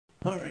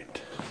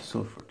Alright,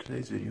 so for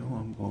today's video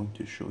I'm going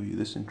to show you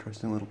this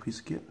interesting little piece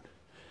of kit.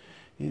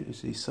 It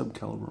is a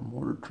subcaliber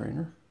mortar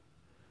trainer,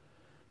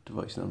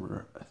 device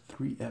number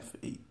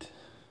 3F8.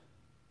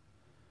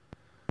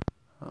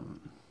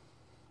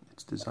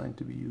 It's designed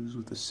to be used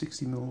with a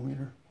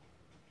 60mm,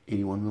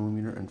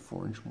 81mm, and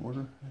 4-inch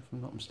mortar, if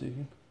I'm not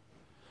mistaken.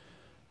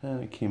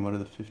 And it came out of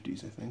the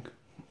 50s, I think.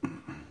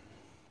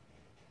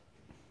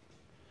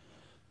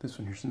 This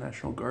one here's the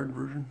National Guard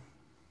version.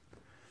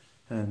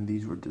 And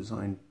these were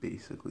designed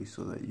basically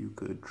so that you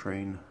could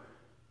train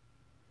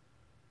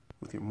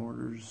with your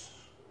mortars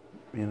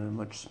in a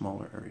much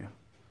smaller area.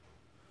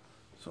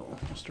 So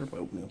I'll start by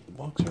opening up the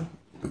box here.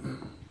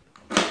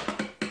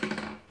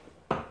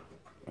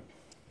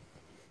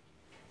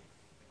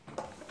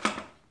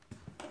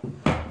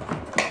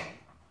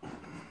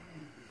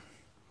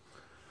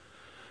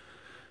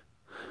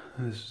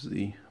 This is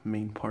the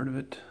main part of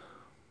it.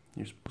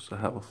 You're supposed to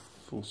have a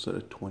full set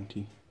of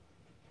 20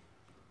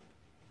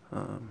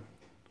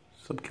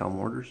 Subcal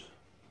mortars.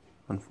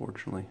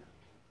 Unfortunately,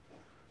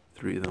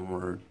 3 of them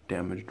were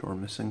damaged or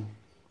missing,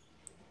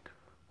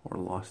 or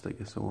lost, I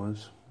guess it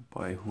was,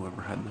 by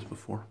whoever had this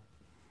before.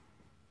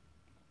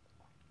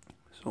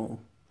 So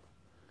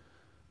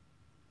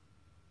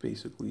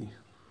basically,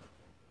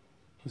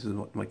 this is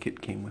what my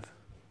kit came with.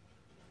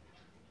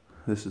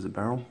 This is a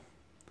barrel.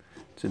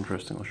 It's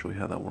interesting, I'll show you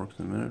how that works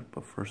in a minute,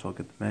 but first I'll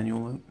get the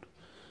manual out.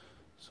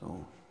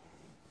 So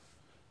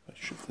if I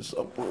shift this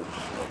upwards,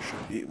 I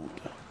should be able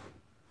to.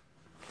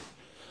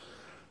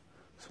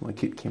 So my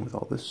kit came with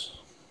all this.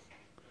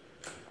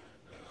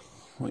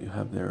 What you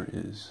have there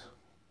is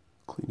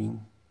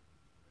cleaning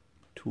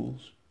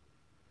tools,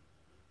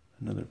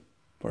 another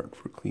part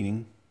for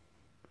cleaning.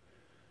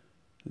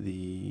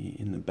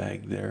 In the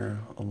bag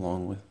there,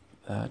 along with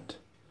that,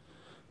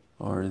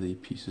 are the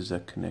pieces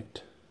that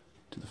connect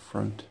to the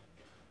front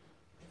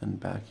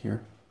and back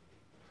here,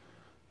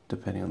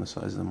 depending on the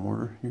size of the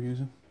mortar you're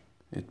using.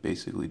 It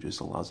basically just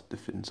allows it to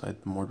fit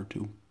inside the mortar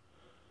tube.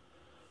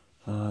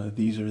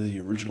 These are the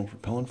original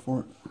propellant for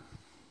it.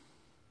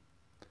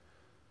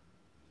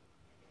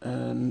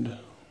 And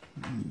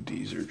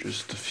these are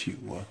just a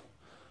few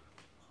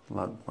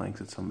loud blanks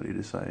that somebody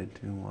decided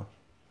to,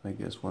 I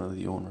guess one of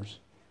the owners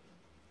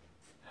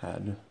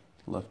had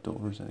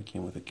leftovers, and it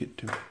came with a kit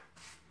too.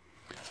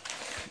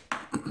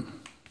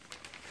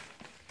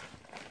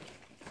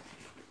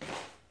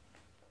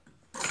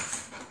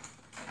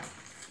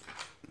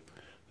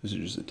 This is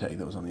just a tag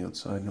that was on the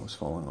outside and it was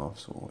falling off,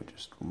 so I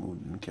just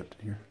removed it and kept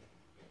it here.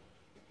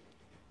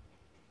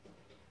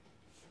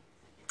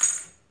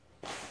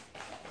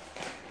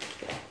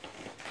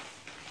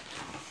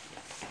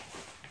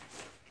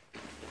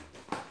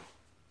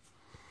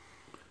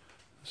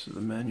 This is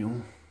the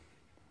manual.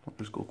 I'll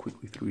just go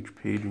quickly through each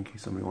page in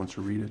case somebody wants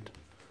to read it.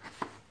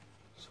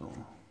 So,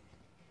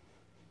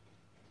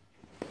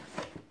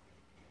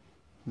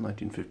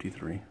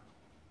 1953.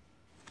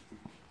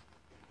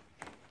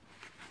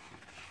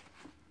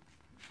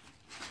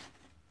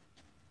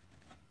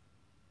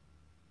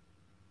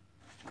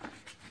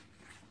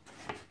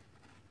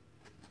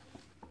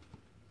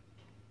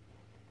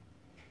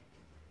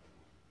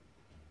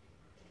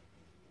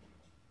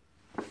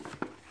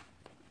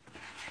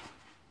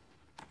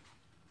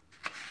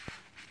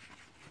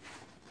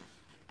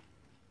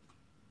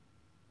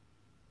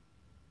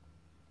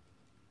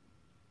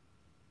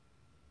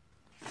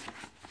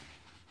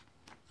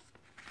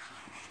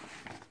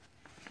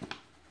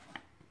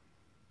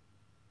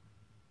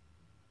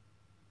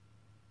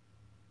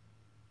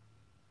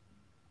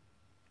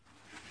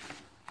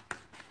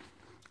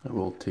 I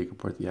will take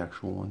apart the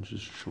actual ones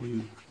just to show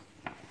you.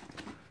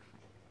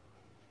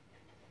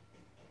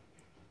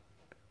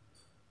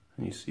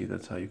 And you see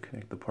that's how you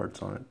connect the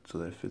parts on it so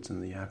that it fits in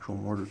the actual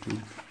mortar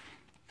tube.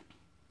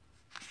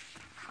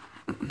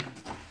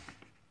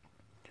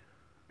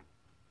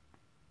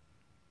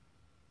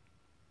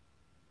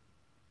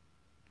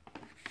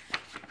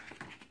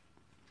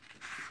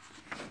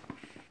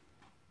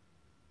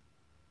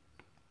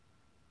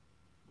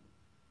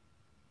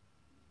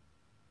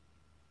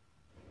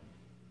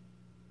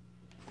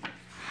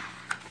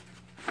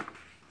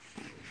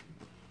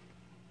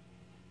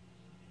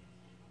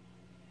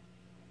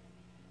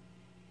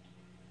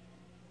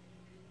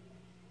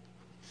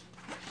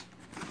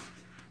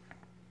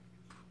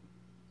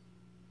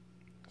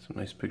 Some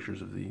nice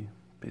pictures of the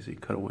basic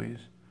cutaways,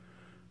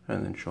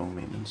 and then show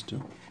maintenance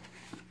too.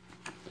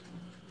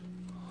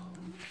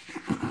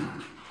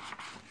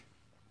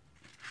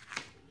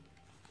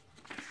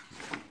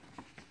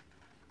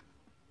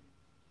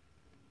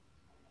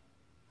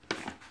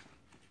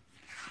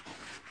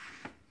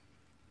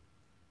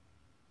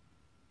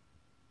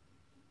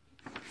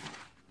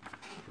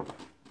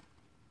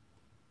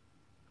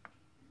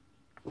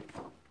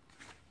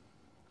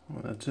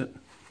 Well, that's it.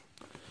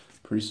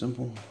 Pretty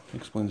simple.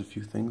 Explains a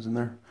few things in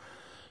there,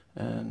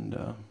 and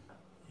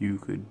you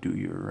could do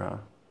your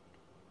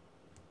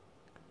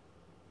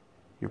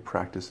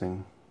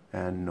practicing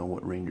and know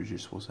what ranges you're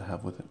supposed to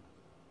have with it.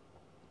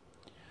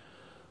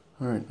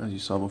 Alright, as you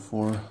saw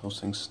before,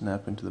 those things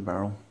snap into the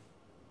barrel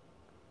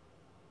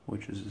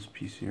which is this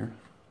piece here.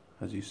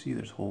 As you see,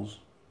 there's holes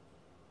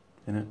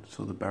in it,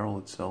 so the barrel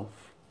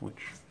itself,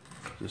 which is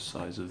the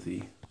size of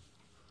the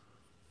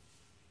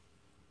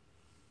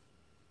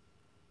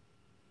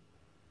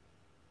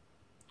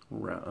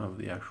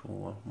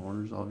actual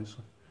mortars,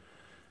 obviously,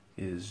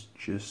 is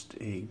just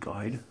a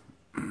guide.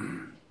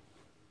 The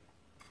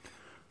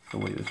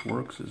way this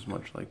works is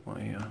much like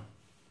my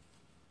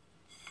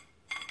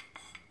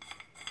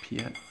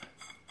Piet.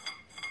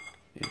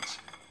 It's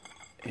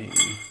a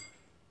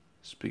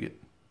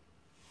spigot.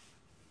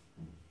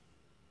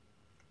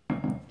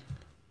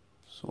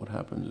 So what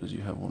happens is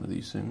you have one of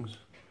these things,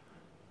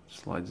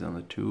 slides down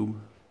the tube,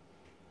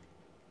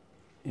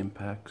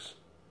 impacts,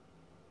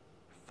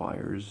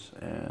 fires,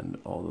 and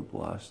all the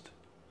blast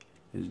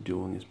is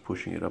doing is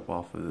pushing it up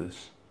off of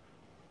this.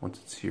 Once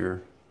it's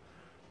here,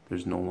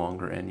 there's no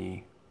longer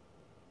any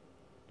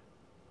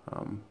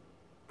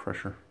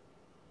pressure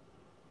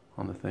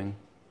on the thing.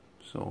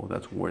 So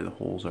that's where the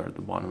holes are at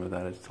the bottom of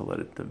that, is to let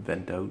it to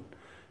vent out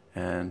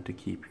and to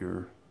keep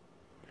your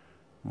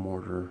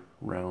mortar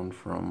round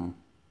from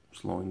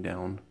slowing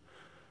down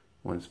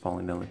when it's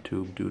falling down the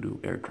tube due to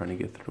air trying to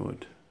get through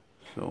it.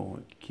 So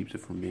it keeps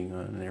it from being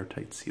an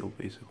airtight seal,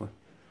 basically,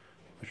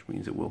 which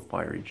means it will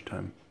fire each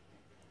time.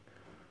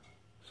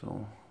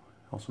 So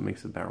it also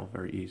makes the barrel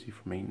very easy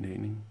for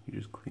maintaining. You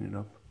just clean it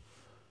up,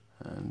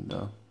 and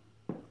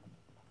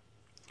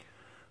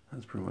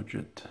that's pretty much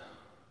it.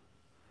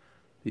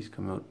 These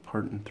come out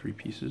apart in 3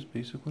 pieces,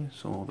 basically.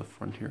 So the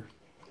front here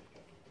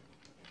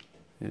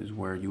is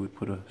where you would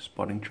put a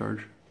spotting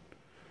charge.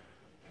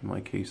 In my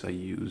case, I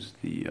use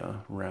the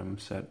RAM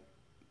set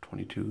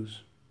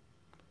 22s.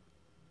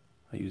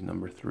 I use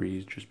number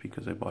 3s just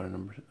because I bought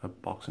a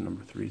box of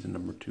number 3s and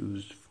number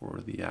 2s for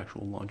the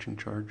actual launching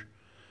charge,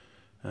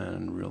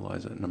 and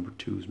realized that number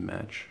 2s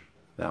match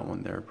that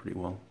one there pretty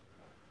well.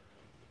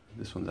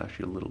 This one's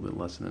actually a little bit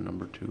less than a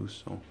number 2,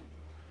 so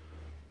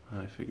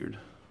I figured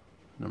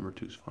number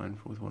 2's fine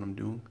with what I'm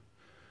doing.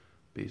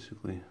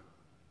 Basically,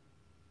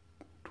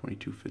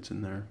 22 fits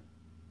in there,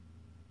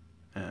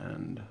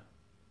 and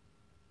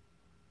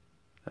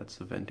that's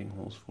the venting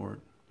holes for it.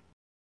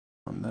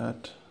 On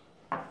that,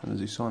 and as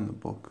you saw in the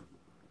book,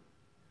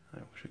 I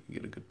wish I could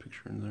get a good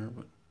picture in there,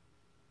 but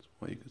that's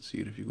why you could see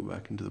it if you go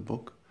back into the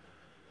book.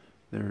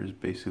 There is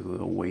basically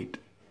a weight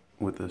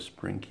with a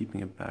spring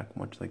keeping it back,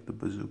 much like the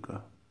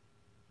bazooka.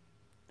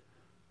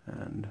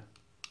 And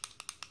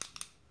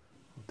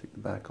I'll take the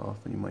back off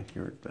and you might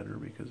hear it better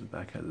because the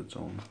back has its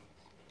own.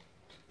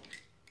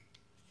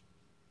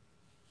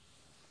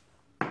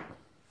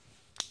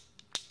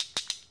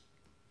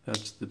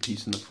 That's the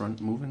piece in the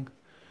front moving.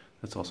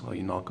 That's also how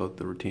you knock out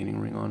the retaining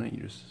ring on it.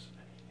 You just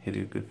hit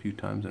it a good few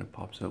times and it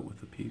pops out with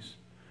the piece.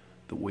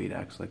 The weight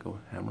acts like a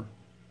hammer.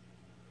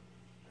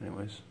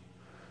 Anyways,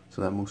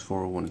 so that moves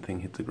forward when the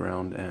thing hits the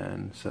ground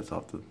and sets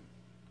off the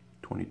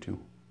 22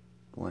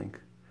 blank.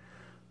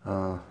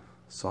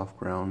 Soft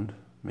ground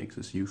makes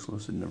this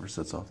useless. It never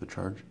sets off the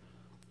charge.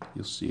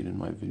 You'll see it in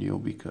my video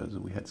because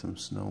we had some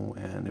snow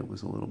and it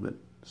was a little bit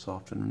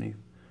soft underneath.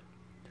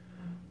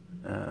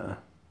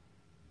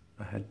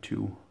 I had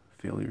 2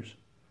 failures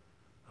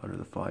out of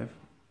the 5,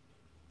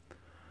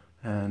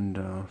 and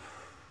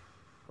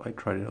I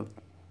tried it out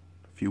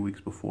a few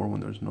weeks before when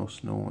there was no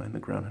snow and the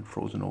ground had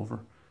frozen over,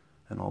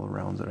 and all the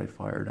rounds that I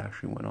fired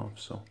actually went off.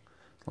 So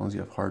as long as you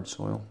have hard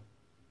soil,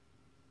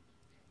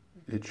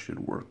 it should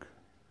work.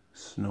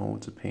 Snow,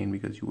 it's a pain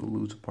because you will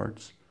lose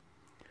parts,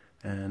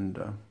 and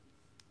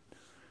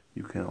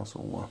you can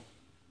also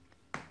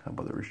have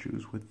other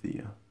issues with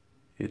the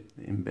it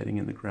embedding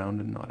in the ground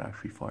and not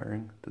actually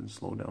firing. It doesn't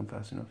slow down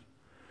fast enough.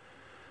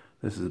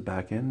 This is the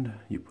back end.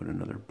 You put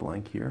another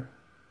blank here,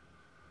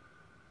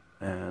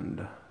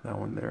 and that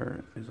one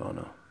there is on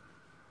a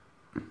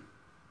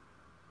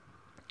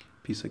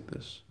piece like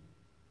this.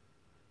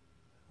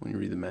 When you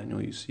read the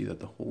manual, you see that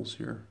the holes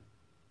here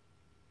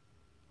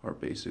are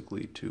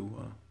basically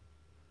to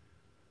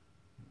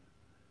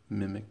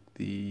mimic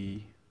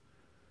the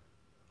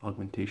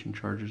augmentation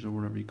charges, or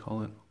whatever you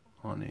call it,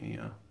 on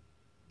a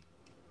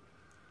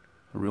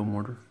real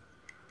mortar.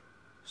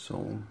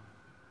 So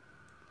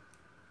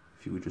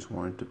if you just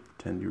wanted to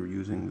pretend you were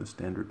using the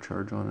standard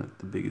charge on it,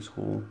 the biggest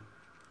hole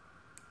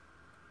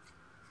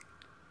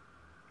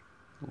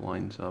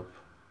lines up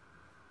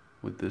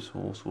with this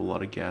hole, so a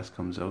lot of gas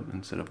comes out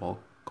instead of all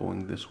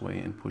going this way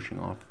and pushing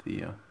off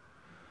the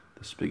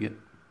spigot.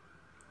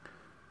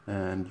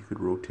 And you could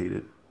rotate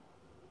it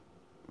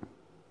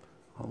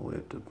all the way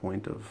up to the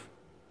point of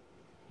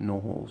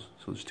no holes.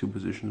 So there's 2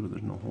 positions where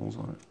there's no holes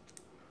on it.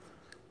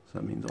 So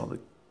that means all the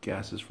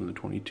gases from the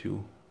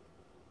 22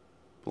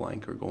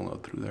 blank are going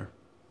out through there.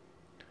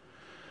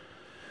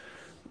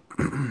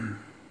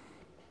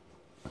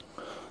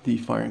 The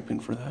firing pin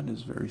for that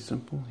is very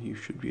simple. You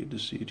should be able to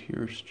see it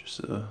here. It's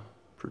just a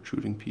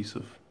protruding piece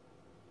of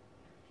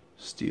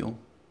steel.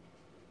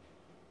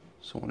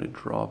 So when it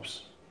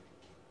drops,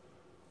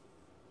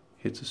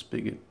 hits a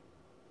spigot,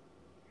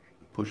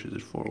 pushes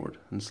it forward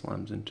and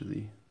slams into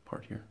the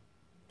part here,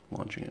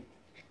 launching it.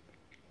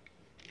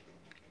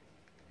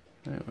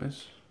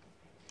 Anyways,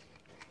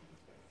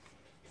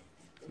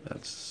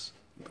 that's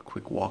a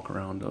quick walk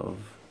around of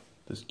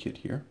this kit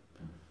here.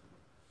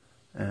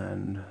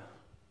 And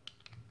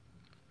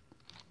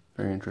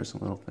very interesting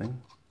little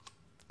thing.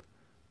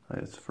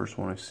 It's the first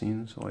one I've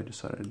seen, so I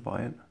decided to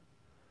buy it.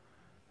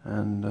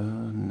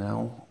 And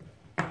now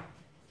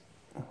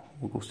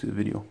we'll go see the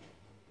video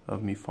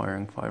of me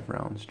firing 5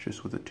 rounds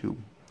just with a tube.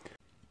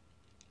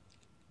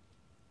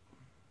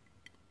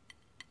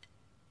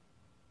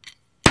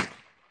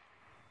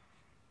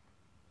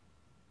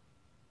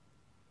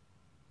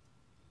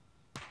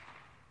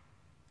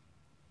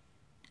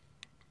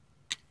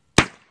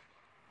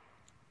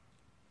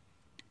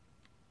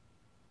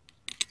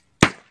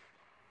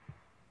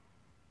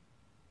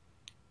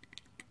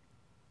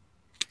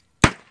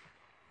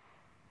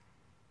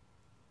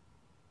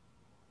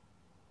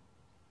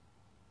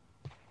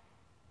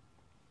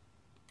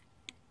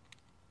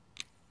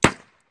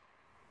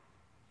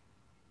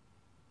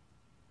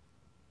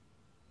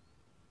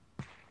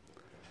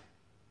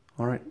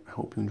 Alright, I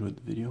hope you enjoyed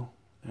the video,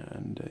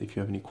 and if you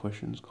have any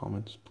questions,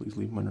 comments, please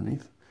leave them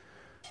underneath.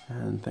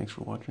 And thanks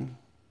for watching.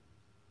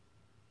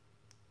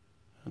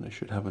 And I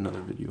should have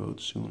another video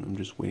out soon. I'm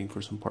just waiting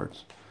for some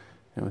parts.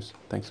 Anyways,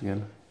 thanks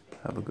again.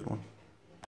 Have a good one.